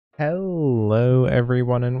Hello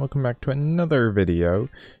everyone and welcome back to another video.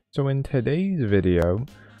 So in today's video,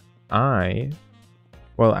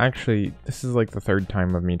 well actually this is like the third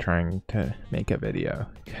time of me trying to make a video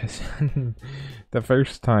because the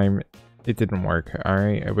first time it didn't work.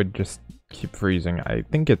 Alright, it would just keep freezing. I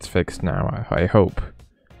think it's fixed now, I hope.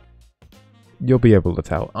 You'll be able to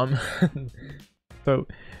tell. So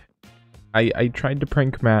I tried to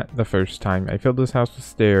prank Matt the first time. I filled his house with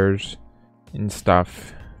stairs and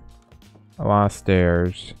stuff. A lot of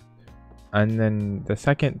stairs. And then the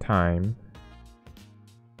second time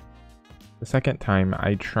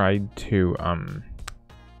I tried to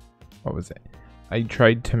what was it? I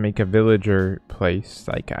tried to make a villager place.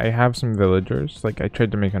 Like, I have some villagers. Like, I tried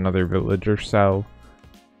to make another villager cell,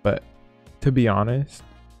 but to be honest,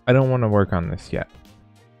 I don't want to work on this yet.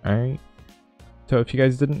 Alright? So if you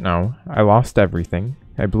guys didn't know, I lost everything.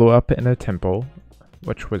 I blew up in a temple,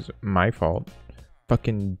 which was my fault.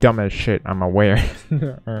 Fucking dumb as shit, I'm aware.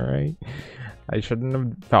 Alright? I shouldn't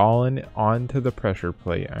have fallen onto the pressure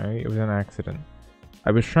plate, alright? It was an accident.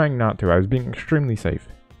 I was trying not to, I was being extremely safe.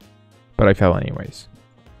 But I fell anyways.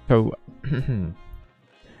 So,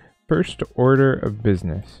 first order of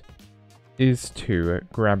business is to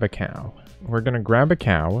grab a cow. We're gonna grab a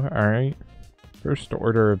cow, alright? First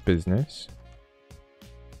order of business.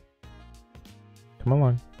 Come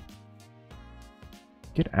along.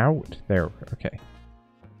 Get out. There, okay.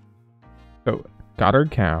 So, got our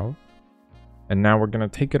cow. And now we're gonna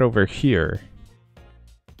take it over here.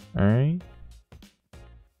 Alright?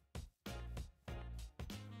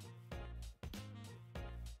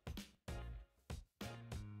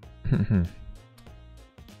 Come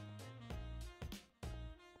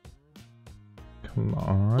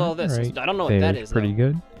on. Well, this right. I don't know what that is. Pretty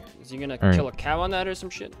good. Is he gonna All kill right. a cow on that or some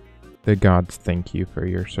shit? The gods thank you for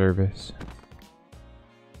your service.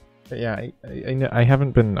 But yeah, I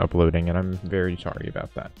haven't been uploading and I'm very sorry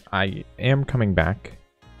about that. I am coming back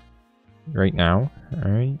right now,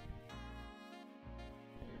 alright?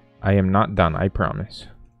 I am not done, I promise.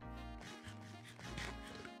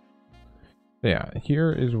 Yeah,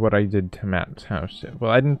 here is what I did to Matt's house.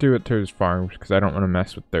 Well, I didn't do it to his farms because I don't want to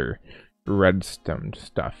mess with their redstone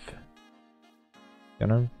stuff. You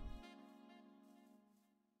know?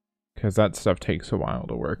 Because that stuff takes a while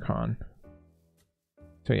to work on.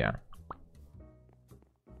 So yeah.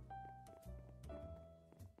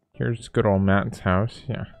 Here's good old Matt's house.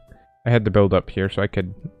 Yeah. I had to build up here so I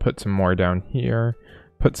could put some more down here.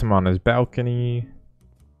 Put some on his balcony.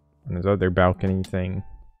 On his other balcony thing.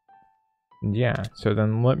 And yeah, so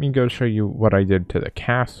then let me go show you what I did to the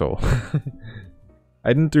castle.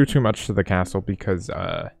 I didn't do too much to the castle because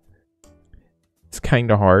it's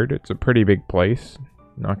kind of hard. It's a pretty big place.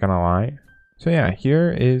 Not gonna lie. So yeah,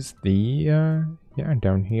 here is the, yeah,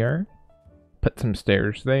 down here. Put some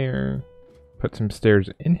stairs there. Put some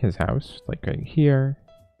stairs in his house, like right here.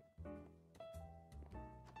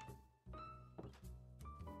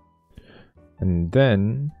 And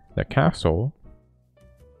then, the castle.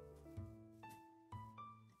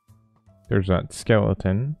 There's that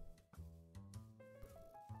skeleton.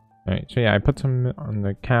 Alright, so yeah, I put some on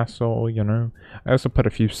the castle, you know. I also put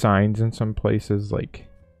a few signs in some places, like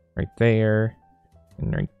right there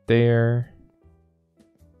and right there.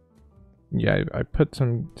 Yeah, I put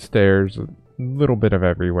some stairs, a little bit of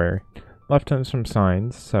everywhere. Left in some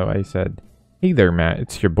signs, so I said, "Hey there, Matt,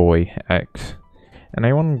 it's your boy, X. And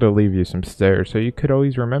I wanted to leave you some stairs so you could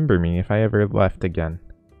always remember me if I ever left again.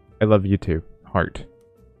 I love you too. Heart."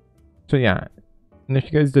 So yeah. And if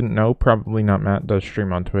you guys didn't know, probably not, Matt does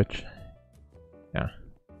stream on Twitch. Yeah.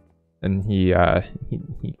 And he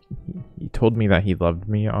told me that he loved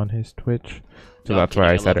me on his Twitch. So that's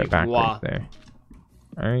why I said it back right there.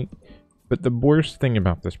 Alright. But the worst thing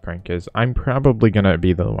about this prank is I'm probably gonna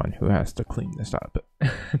be the one who has to clean this up.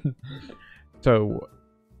 So,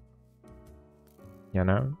 you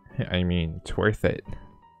know, I mean, it's worth it,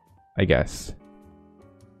 I guess.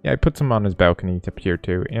 Yeah, I put some on his balcony up here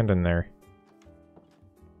too, and in there.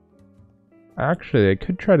 Actually, I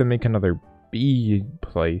could try to make another bee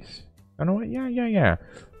place. You know what? Yeah.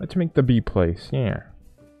 Let's make the bee place, yeah.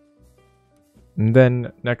 And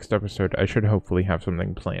then, next episode, I should hopefully have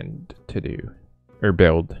something planned to do. Or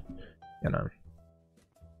build, you know.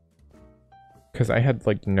 Because I had,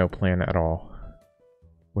 like, no plan at all.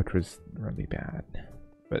 Which was really bad.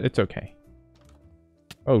 But it's okay.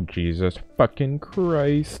 Oh, Jesus fucking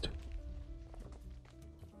Christ.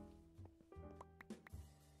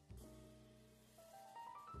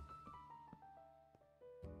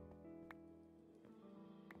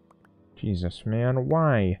 Jesus, man,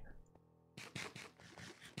 why?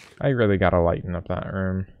 I really gotta lighten up that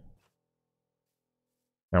room.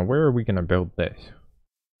 Now, where are we going to build this?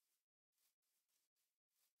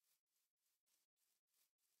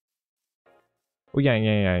 Oh,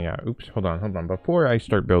 yeah. Oops, hold on. Before I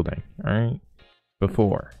start building, alright?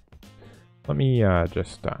 Before. Let me,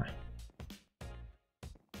 just,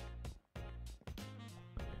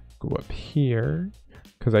 go up here.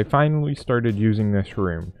 Because I finally started using this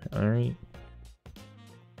room, alright?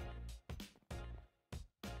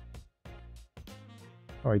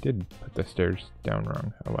 Oh, I did put the stairs down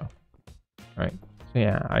wrong. Oh well. Alright. So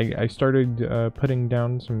yeah, I started putting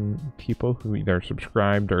down some people who either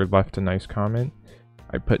subscribed or left a nice comment.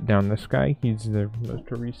 I put down this guy. He's the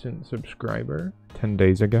most recent subscriber. 10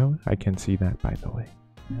 days ago. I can see that, by the way.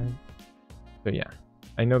 Alright. So yeah.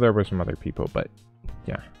 I know there were some other people, but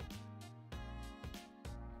yeah.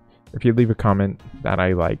 If you leave a comment that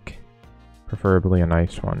I like, preferably a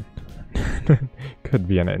nice one. Could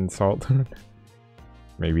be an insult.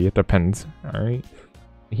 Maybe, it depends. Alright.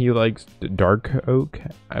 He likes the dark oak.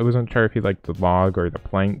 I wasn't sure if he liked the log or the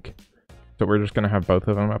plank. So we're just gonna have both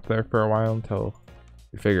of them up there for a while until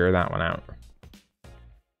we figure that one out.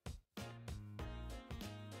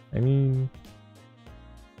 I mean,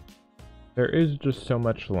 there is just so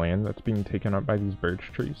much land that's being taken up by these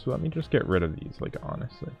birch trees, so let me just get rid of these, like,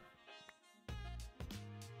 honestly.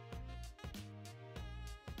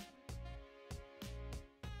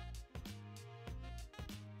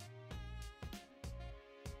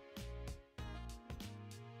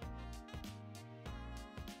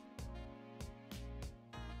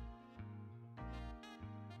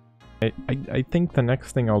 I think the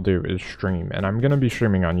next thing I'll do is stream, and I'm gonna be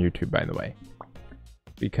streaming on YouTube, by the way.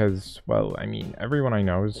 Because, well, I mean, everyone I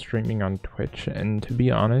know is streaming on Twitch, and to be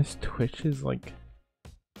honest, Twitch is like...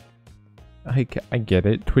 I get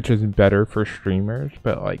it, Twitch is better for streamers,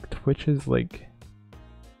 but like, Twitch is like...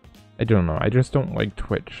 I don't know, I just don't like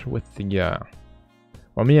Twitch with the,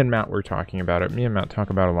 Well, me and Matt were talking about it. Me and Matt talk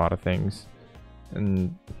about a lot of things.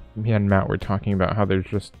 And me and Matt were talking about how there's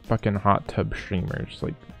just fucking hot tub streamers,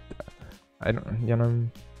 like... I don't, you know,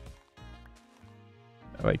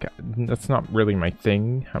 like, that's not really my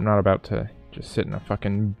thing. I'm not about to just sit in a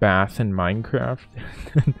fucking bath in Minecraft.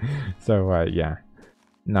 So, yeah,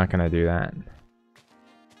 not gonna do that.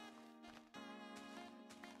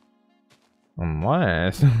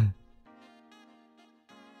 Unless...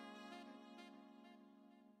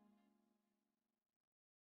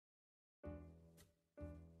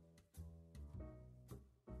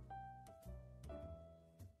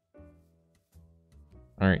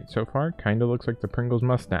 Alright, so far, kinda looks like the Pringles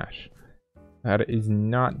mustache. That is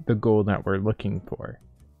not the goal that we're looking for.